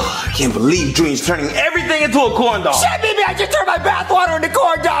Pee! I can't believe Junior's turning everything into a corn dog. Chef Pee Pee, I just turned my bath water into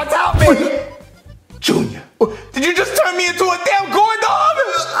corn dogs! Help me! Junior, did you just turn me into a damn corn dog?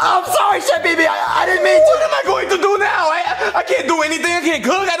 I'm sorry, Chef Pee Pee. I didn't mean to. What am I going to do now? I can't do anything. I can't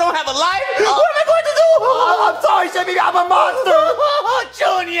cook. I don't have a life. What am I going to do? I'm sorry, Chef Pee Pee. I'm a monster.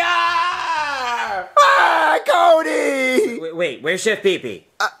 Junior! Ah, Cody! Wait, where's Chef Pee Pee?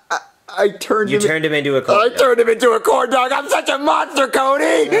 I turned You turned him into a corn dog. I turned him into a corn dog. I'm such a monster,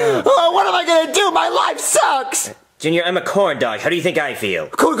 Cody. Oh, what am I gonna do? My life sucks. Junior, I'm a corn dog. How do you think I feel?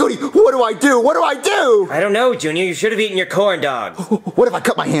 Cody, what do I do? What do I do? I don't know, Junior. You should have eaten your corn dog. What if I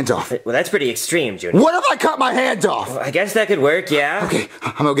cut my hands off? Well, that's pretty extreme, Junior. What if I cut my hands off? Well, I guess that could work, yeah. Okay,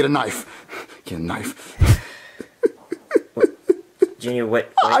 I'm gonna get a knife. Get a knife. Junior, what?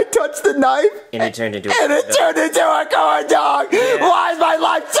 I touched the knife. And it turned into a And it turned into a corn dog. Yeah. Why does my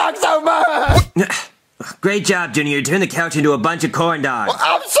life suck so much? Great job, Junior. You turned the couch into a bunch of corn dogs.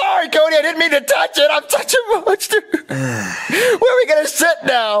 I'm sorry, Cody. I didn't mean to touch it. I'm such a monster. Where are we gonna sit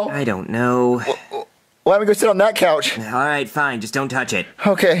now? I don't know. Why don't we go sit on that couch? All right, fine. Just don't touch it.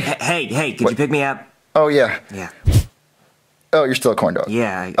 Okay. Hey, could you pick me up? Oh, yeah. Yeah. Oh, you're still a corn dog.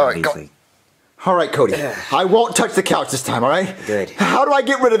 Yeah, All right, obviously. All right, Cody. I won't touch the couch this time, all right? Good. How do I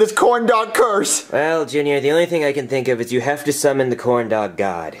get rid of this corn dog curse? Well, Junior, the only thing I can think of is you have to summon the corn dog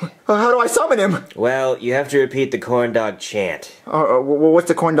god. How do I summon him? Well, you have to repeat the corn dog chant. What's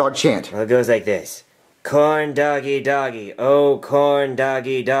the corn dog chant? Well, it goes like this. Corn doggy doggy, oh corn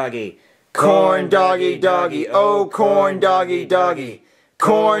doggy doggy. Corn doggy doggy, oh corn doggy doggy.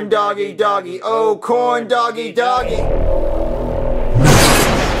 Corn doggy doggy, oh corn doggy doggy.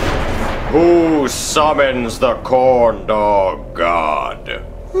 Who summons the corn dog god?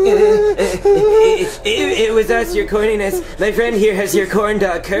 It was us, your corniness. My friend here has your corn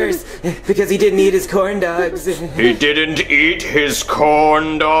dog curse because he didn't eat his corn dogs. He didn't eat his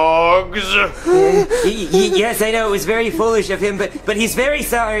corn dogs? Yes, I know, it was very foolish of him, but he's very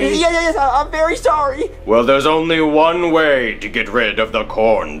sorry. Yes, I'm very sorry. Well, there's only one way to get rid of the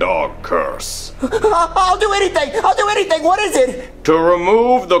corn dog curse. I'll do anything. What is it? To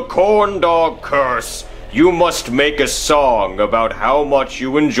remove the corn dog curse, you must make a song about how much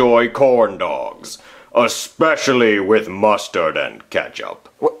you enjoy corn dogs, especially with mustard and ketchup.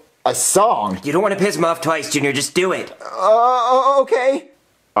 What? A song? You don't want to piss him off twice, Junior, just do it. Okay.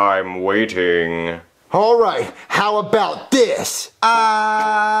 I'm waiting. All right, how about this? I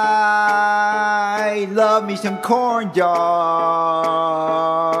love me some corn dogs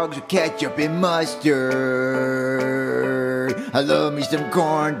with ketchup and mustard. I love me some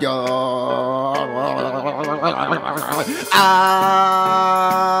corn dogs. I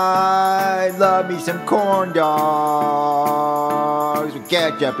love me some corn dogs with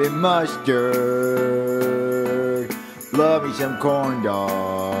ketchup and mustard. Love me some corn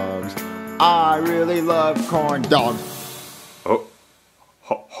dogs. I really love corn dogs. Oh,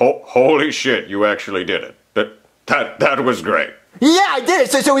 holy shit, you actually did it. That was great. Yeah, I did it.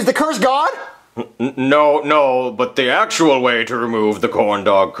 So is the curse gone? No, but the actual way to remove the corn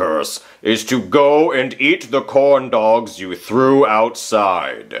dog curse is to go and eat the corn dogs you threw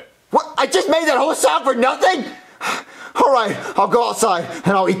outside. What? I just made that whole song for nothing? All right, I'll go outside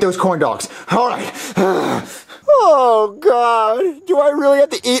and I'll eat those corn dogs. All right. Oh, God. Do I really have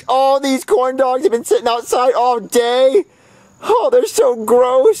to eat all these corn dogs? I've been sitting outside all day. Oh, they're so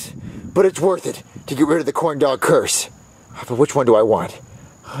gross. But it's worth it to get rid of the corn dog curse. But which one do I want?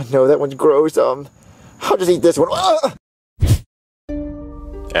 Oh, no, that one's gross. I'll just eat this one.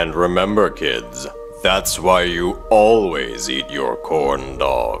 And remember, kids, that's why you always eat your corn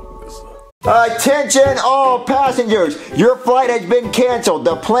dogs. Attention all passengers! Your flight has been canceled.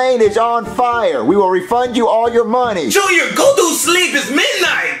 The plane is on fire. We will refund you all your money. Junior, go to sleep. It's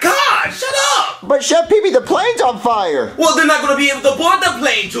midnight. God, shut up. But Chef Pee-Pee, the plane's on fire. Well, they're not going to be able to board the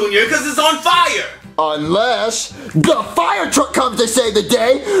plane, Junior, because it's on fire. Unless the fire truck comes to save the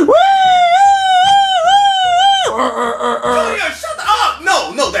day. Junior, shut up.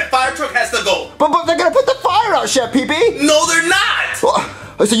 No, that fire truck has to go. But they're going to put the fire out, Chef Pee-Pee. No, they're not.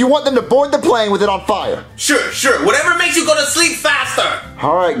 So you want them to board the plane with it on fire? Sure. Whatever makes you go to sleep faster.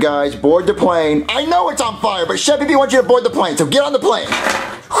 All right, guys, board the plane. I know it's on fire, but Chef Pee-Pee wants you to board the plane, so get on the plane.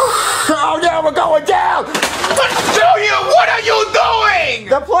 Oh, no, we're going down. But Junior, what are you doing?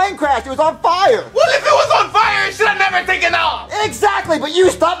 The plane crashed. It was on fire. Well, if it was on fire, it should have never taken off. Exactly, but you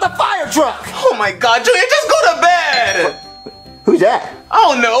stopped the fire truck. Oh, my God, Junior, just go to bed. Who's that? I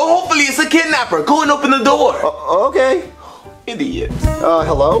don't know. Hopefully it's a kidnapper. Go and open the door. Okay. Idiot.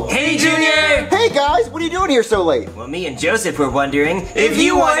 Hello? Hey, Junior! Hey, guys, what are you doing here so late? Well, me and Joseph were wondering if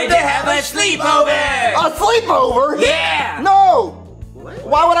you wanted to have a sleepover! A sleepover? Yeah! No!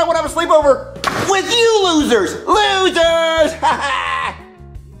 Why would I want to have a sleepover with you losers? Losers!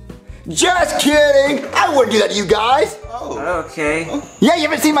 Just kidding! I wouldn't do that to you guys! Okay. Yeah, you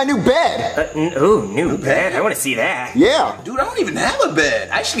haven't seen my new bed! New bed? I want to see that. Yeah. Dude, I don't even have a bed.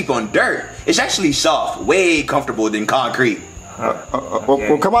 I sleep on dirt. It's actually soft, way comfortable than concrete.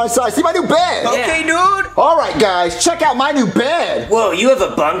 Well, come on inside. See my new bed! Okay, dude. All right, guys, check out my new bed! Whoa, you have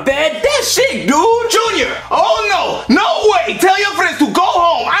a bunk bed? That's sick, dude. Junior. Oh, no way. Tell your friends to go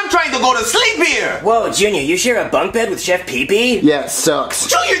home. I'm trying to go to sleep here. Whoa, Junior, you share a bunk bed with Chef Pee-Pee? Yeah, it sucks.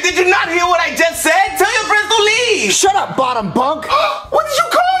 Junior, did you not hear what I just said? Tell your friends to leave. Shut up, bottom bunk! What did you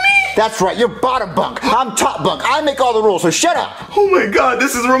call me? That's right, you're bottom bunk. I'm top bunk. I make all the rules, so shut up! Oh my God,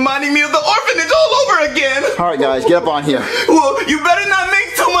 this is reminding me of the orphanage all over again. All right, guys, get up on here. Well, you better not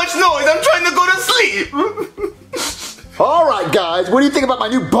make too much noise. I'm trying to go to sleep. All right, guys, what do you think about my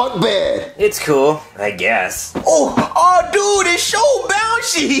new bunk bed? It's cool, I guess. Oh, dude, it's so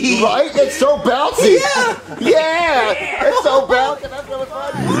bouncy. Right? It's so bouncy. Yeah. Yeah. It's so bouncy. That's really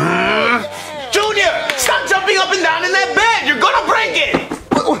fun. Yeah. Junior, stop jumping up and down in that bed. You're gonna break it.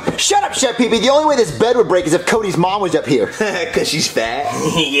 Shut up, Chef Pee-Pee. The only way this bed would break is if Cody's mom was up here. Because she's fat.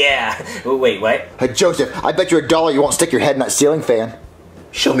 Yeah. Wait, what? Joseph, I bet you $1 you won't stick your head in that ceiling fan.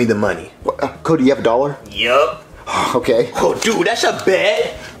 Show me the money. Cody, you have $1? Yup. Okay. Oh, dude, that's a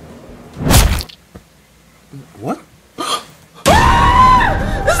bed. What? Is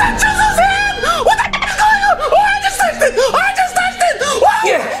that Joseph's head? What the heck is going on? Oh, I just touched it. Whoa!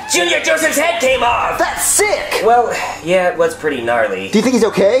 Yeah, Junior, Joseph's head came off. That's sick. Well, yeah, it was pretty gnarly. Do you think he's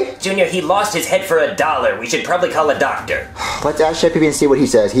okay? Junior, he lost his head for $1. We should probably call a doctor. Let's ask Chef Pee-Pee and see what he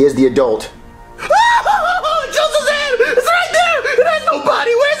says. He is the adult. Joseph's head! It's right there! It has no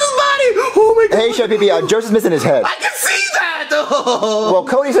body! Where's his body? Oh my God! Hey, Chef Pee-Pee, Joseph's missing his head. I can see that! Well,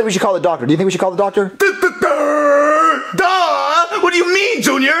 Cody said we should call the doctor. Do you think we should call the doctor? Duh! What do you mean,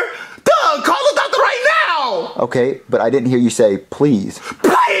 Junior? Duh! Call the doctor right now! Okay, but I didn't hear you say please.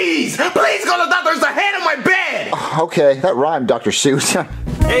 Please! Please call the doctor! It's the head of my bed! Okay, that rhymed, Dr. Seuss.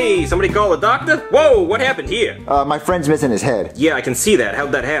 Hey, somebody call a doctor? Whoa, what happened here? My friend's missing his head. Yeah, I can see that.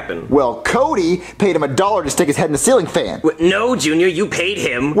 How'd that happen? Well, Cody paid him $1 to stick his head in the ceiling fan. No, Junior, you paid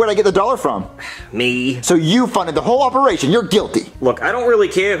him. Where'd I get the $1 from? Me. So you funded the whole operation. You're guilty. Look, I don't really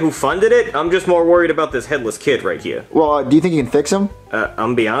care who funded it. I'm just more worried about this headless kid right here. Well, do you think you can fix him?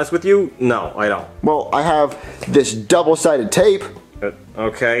 I'm be honest with you, no, I don't. Well, I have this double-sided tape.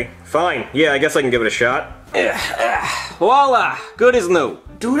 Okay, fine. Yeah, I guess I can give it a shot. Voila! Good as new.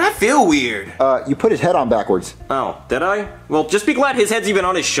 Dude, I feel weird. You put his head on backwards. Oh, did I? Well, just be glad his head's even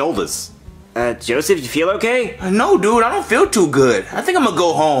on his shoulders. Joseph, you feel okay? No, dude, I don't feel too good. I think I'm gonna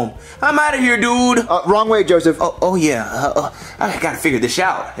go home. I'm out of here, dude. Wrong way, Joseph. Oh yeah. I gotta figure this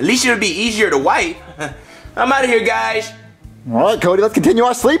out. At least it'll be easier to wipe. I'm out of here, guys. All right, Cody, let's continue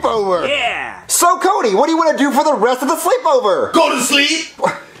our sleepover. Yeah! So, Cody, what do you want to do for the rest of the sleepover? Go to sleep.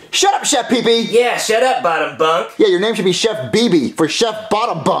 Shut up, Chef Pee-Pee. Yeah, shut up, bottom bunk. Yeah, your name should be Chef BB for Chef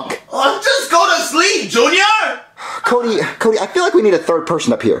Bottom Bunk. Just go to sleep, Junior. Cody, I feel like we need a third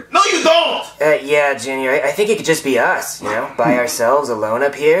person up here. No, you don't! Yeah, Junior, I think it could just be us, by ourselves alone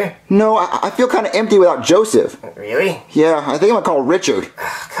up here. No, I feel kind of empty without Joseph. Really? Yeah, I think I'm gonna call Richard.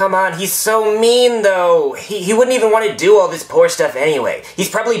 Come on, he's so mean, though. He wouldn't even want to do all this poor stuff anyway. He's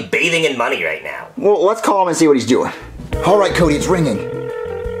probably bathing in money right now. Well, let's call him and see what he's doing. All right, Cody, it's ringing.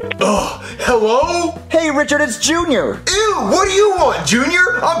 Hello? Hey, Richard, it's Junior. Ew, what do you want,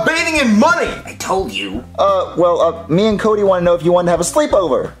 Junior? I'm bathing in money. I told you. Me and Cody want to know if you want to have a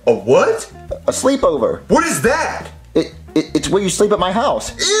sleepover. A what? A sleepover. What is that? It's where you sleep at my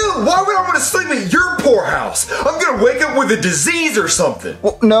house. Ew, why would I want to sleep at your poor house? I'm gonna wake up with a disease or something.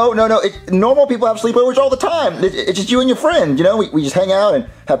 Well, no. Normal people have sleepovers all the time. It's just you and your friend, we just hang out and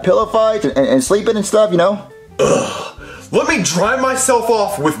have pillow fights and sleeping and stuff, Ugh. Let me dry myself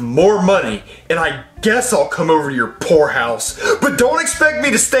off with more money, and I guess I'll come over to your poor house. But don't expect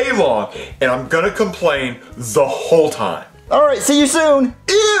me to stay long, and I'm gonna complain the whole time. All right, see you soon.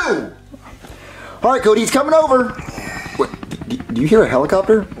 Ew! All right, Cody, he's coming over. Wait, do you hear a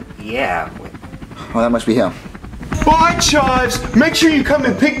helicopter? Yeah. Oh, that must be him. Bye, Chives. Make sure you come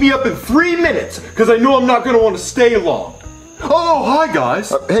and pick me up in 3 minutes, because I know I'm not gonna want to stay long. Oh, hi,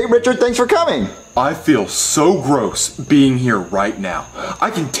 guys. Hey, Richard, thanks for coming. I feel so gross being here right now. I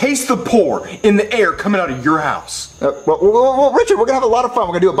can taste the pour in the air coming out of your house. Well, Richard, we're gonna have a lot of fun.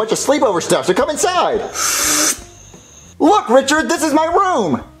 We're gonna do a bunch of sleepover stuff, so come inside. Look, Richard, this is my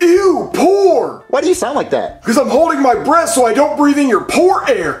room. Ew, pour! Why do you sound like that? Because I'm holding my breath so I don't breathe in your poor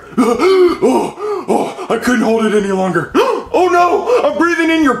air. I couldn't hold it any longer. Oh no, I'm breathing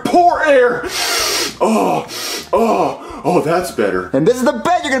in your poor air. Oh, that's better. And this is the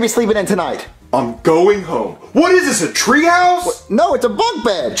bed you're gonna be sleeping in tonight. I'm going home. What is this, a treehouse? No, it's a bunk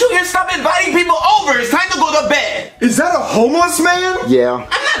bed. Junior, stop inviting people over. It's time to go to bed. Is that a homeless man? Yeah.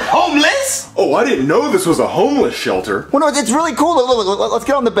 I'm not homeless. Oh, I didn't know this was a homeless shelter. Well, no, it's really cool. Look, let's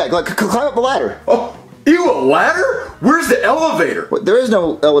get on the bed. Climb up the ladder. Oh, ew, a ladder? Where's the elevator? Well, there is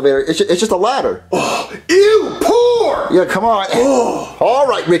no elevator. It's just a ladder. Oh, ew, poor! Yeah, come on. Oh. All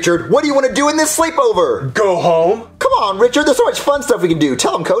right, Richard. What do you want to do in this sleepover? Go home. Come on, Richard. There's so much fun stuff we can do.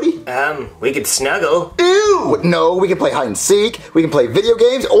 Tell him, Cody. We could snuggle. Ew! No, we can play hide and seek. We can play video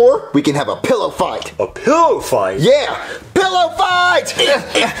games, or we can have a pillow fight. A pillow fight? Yeah, pillow fight!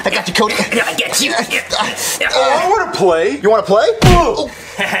 I got you, Cody. I get you. I want to play. You want to play? Oh.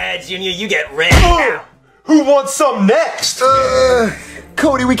 Junior, you get red now. Who wants some next?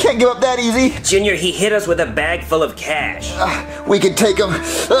 Cody, we can't give up that easy. Junior, he hit us with a bag full of cash. We can take him.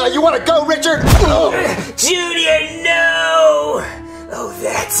 You want to go, Richard? Junior, no! Oh,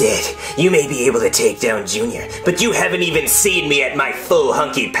 that's it. You may be able to take down Junior, but you haven't even seen me at my full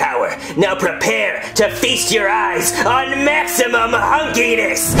hunky power. Now prepare to feast your eyes on maximum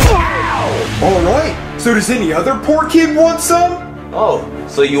hunkiness. Ow! All right. So does any other poor kid want some? Oh,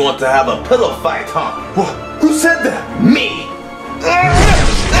 so you want to have a pillow fight, huh? Well, who said that? Me.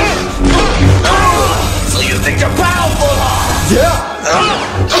 So you think you're powerful, huh? Yeah.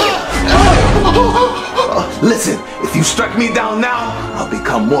 Listen, if you strike me down now, I'll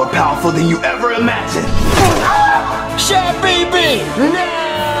become more powerful than you ever imagined. Chef baby!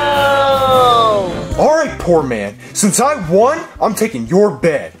 No! All right, poor man. Since I won, I'm taking your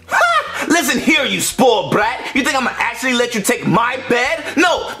bed. Listen here, you spoiled brat. You think I'm gonna actually let you take my bed?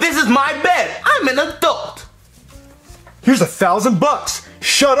 No, this is my bed. I'm an adult. Here's $1,000.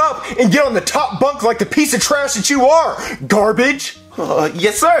 Shut up and get on the top bunk like the piece of trash that you are, garbage.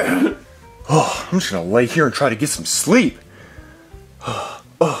 Yes, sir. Oh, I'm just gonna lay here and try to get some sleep.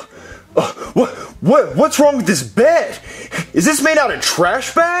 What's wrong with this bed? Is this made out of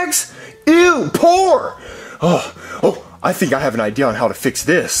trash bags? Ew, poor. Oh, I think I have an idea on how to fix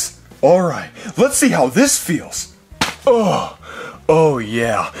this. All right, let's see how this feels. Oh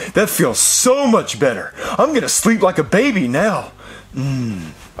yeah, that feels so much better. I'm gonna sleep like a baby now.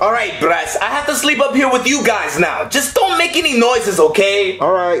 All right, brats, I have to sleep up here with you guys now. Just don't make any noises, okay?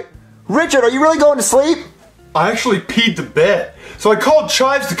 All right. Richard, are you really going to sleep? I actually peed the bed, so I called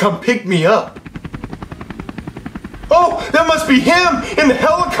Chives to come pick me up. Oh, that must be him in the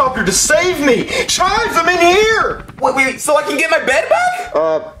helicopter to save me. Chives, I'm in here. Wait, so I can get my bed back?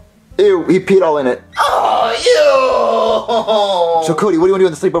 Ew, he peed all in it. Oh, ew. So, Cody, what do you want to do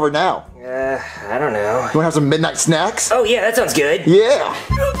in the sleepover now? I don't know. You want to have some midnight snacks? Oh, yeah, that sounds good. Yeah.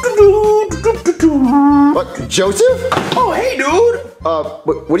 What, Joseph? Oh, hey, dude.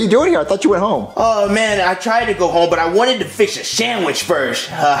 What are you doing here? I thought you went home. Oh, man, I tried to go home, but I wanted to fix a sandwich first.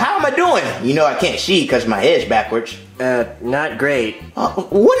 How am I doing? You know I can't see because my head's backwards. Not great.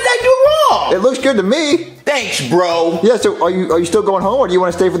 What did I do Oh, It looks good to me. thanks, bro. Yeah, so are you still going home or do you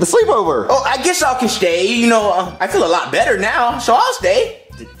want to stay for the sleepover? Oh, I guess I can stay. You know, I feel a lot better now, so I'll stay.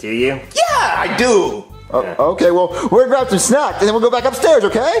 Do you? Yeah, I do. Okay, well, we're gonna grab some snacks and then we'll go back upstairs,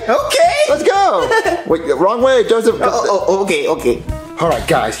 okay? Okay. Let's go. Wait, wrong way, Joseph. Okay. All right,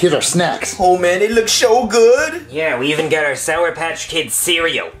 guys, here's our snacks. Oh man, they look so good. Yeah, we even got our Sour Patch Kids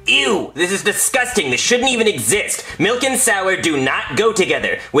cereal. Ew, this is disgusting. This shouldn't even exist. Milk and sour do not go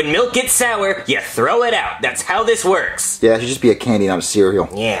together. When milk gets sour, you throw it out. That's how this works. Yeah, it should just be a candy, not a cereal.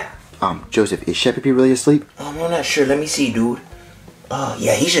 Yeah. Joseph, is Chef Pee really asleep? I'm not sure. Let me see, dude. Oh,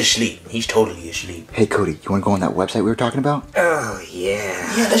 yeah, he's asleep. He's totally asleep. Hey, Cody, you want to go on that website we were talking about? Oh,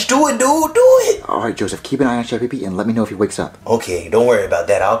 yeah. Yeah, let's do it, dude. Do it. All right, Joseph, keep an eye on Chef Pee and let me know if he wakes up. Okay, don't worry about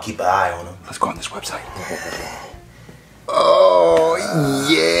that. I'll keep an eye on him. Let's go on this website. Oh,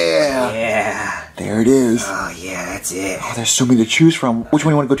 yeah. Yeah. There it is. Oh, yeah, that's it. Oh, there's so many to choose from. Which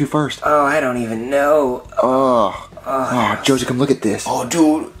one do you want to go to first? Oh, I don't even know. Oh, Joseph, come look at this. Oh,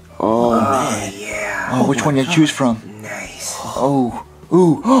 dude. Oh, man. Yeah. Oh, which one did you choose from? Nice. Oh,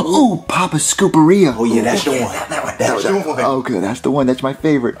 ooh, Papa's Scooperia. Oh, yeah, that's the one. That one. That's the one. Oh, good, that's the one. That's my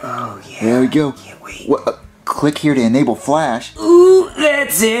favorite. Oh, yeah. There we go. Can't wait. Click here to enable flash. Ooh,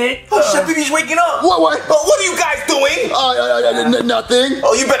 that's it. Oh, Chef Pee-Pee's waking up. What? What are you guys doing? Nothing.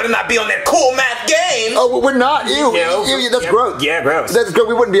 Oh, you better not be on that cool math game. Oh, we're not. Ew, No. ew, that's gross. Yeah, gross. That's gross.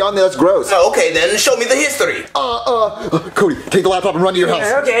 We wouldn't be on there. That's gross. Oh, okay, then show me the history. Cody, take the laptop and run to your house.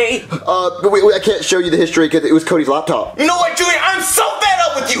 Okay. But wait, I can't show you the history because it was Cody's laptop. You know what, Judy? I'm so fed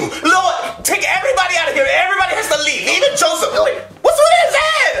up with you. Lord, take everybody out of here. Everybody has to leave. Even Joseph. Wait, what's with his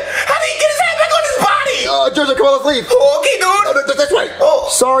head? How did he get his head back on his body? Joseph, come on, let's leave. Oh, okay, dude. No, that's right. Oh.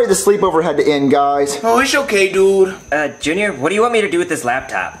 Sorry the sleepover had to end, guys. Oh, it's okay, dude. Junior, what do you want me to do with this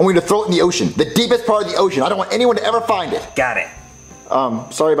laptop? I'm going to throw it in the ocean. The deepest part of the ocean. I don't want anyone to ever find it. Got it.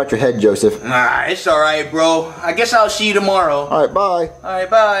 Sorry about your head, Joseph. Nah, it's alright, bro. I guess I'll see you tomorrow. Alright, bye. Alright,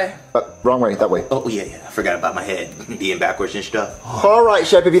 bye. Wrong way, that way. Oh, yeah. I forgot about my head being backwards and stuff. Alright,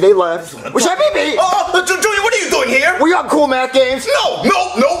 Chef Pee, they left. Well, Chef Pee! Oh, Judy, what are you doing here? Were you on cool math games? No,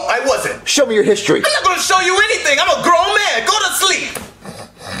 I wasn't. Show me your history. I'm not gonna show you anything. I'm a grown man. Go to sleep.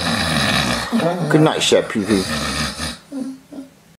 Good night, Chef Pee.